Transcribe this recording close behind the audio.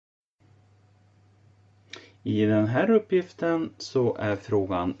I den här uppgiften så är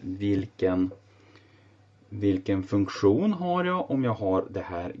frågan vilken funktion har jag om jag har det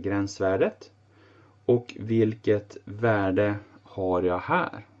här gränsvärdet. Och vilket värde har jag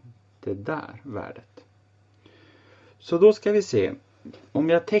här? Det där värdet. Så då ska vi se. Om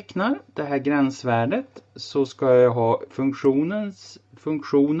jag tecknar det här gränsvärdet så ska jag ha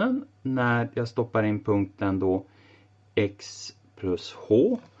funktionen när jag stoppar in punkten då x plus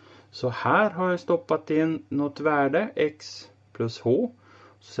h. Så här har jag stoppat in något värde x plus h.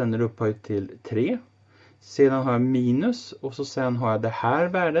 Sen är det upphöjt till 3. Sedan har jag minus och så sen har jag det här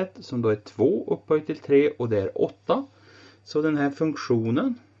värdet som då är 2 upphöjt till 3 och det är 8. Så den här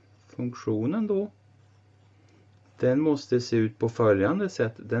funktionen då, den måste se ut på följande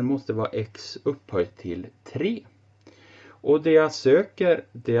sätt. Den måste vara x upphöjt till 3. Och det jag söker,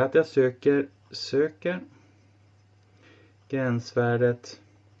 det är att jag söker gränsvärdet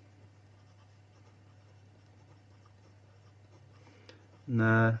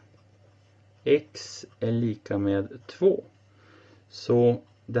när x är lika med 2. Så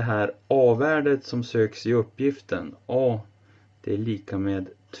det här a-värdet som söks i uppgiften, a, det är lika med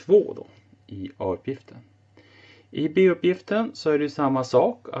 2 då i a-uppgiften. I b-uppgiften så är det samma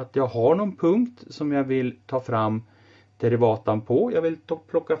sak, att jag har någon punkt som jag vill ta fram derivatan på. Jag vill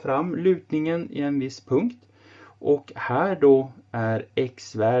plocka fram lutningen i en viss punkt. Och här då är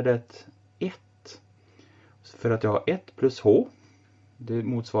x-värdet 1. För att jag har 1 plus h. Det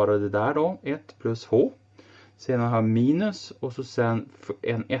motsvarar det där då, 1 plus h. Sedan har jag minus och så sen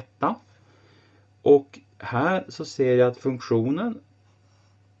en 1. Och här så ser jag att funktionen,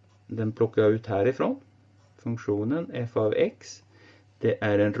 den plockar jag ut härifrån. Funktionen f av x, det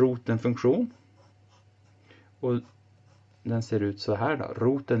är en rotenfunktion. Och den ser ut så här då,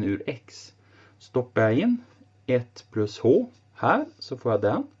 roten ur x. Stoppar jag in 1 plus h här så får jag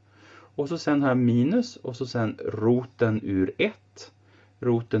den. Och så sen har jag minus och så sen roten ur 1.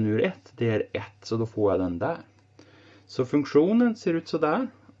 Roten ur 1 det är 1 så då får jag den där. Så funktionen ser ut så där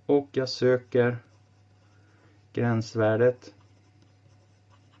och jag söker gränsvärdet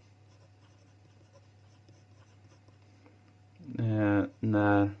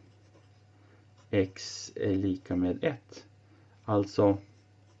när x är lika med 1. Alltså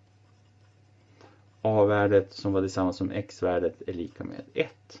a-värdet som var detsamma som x-värdet är lika med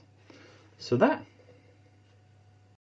 1. Sådär.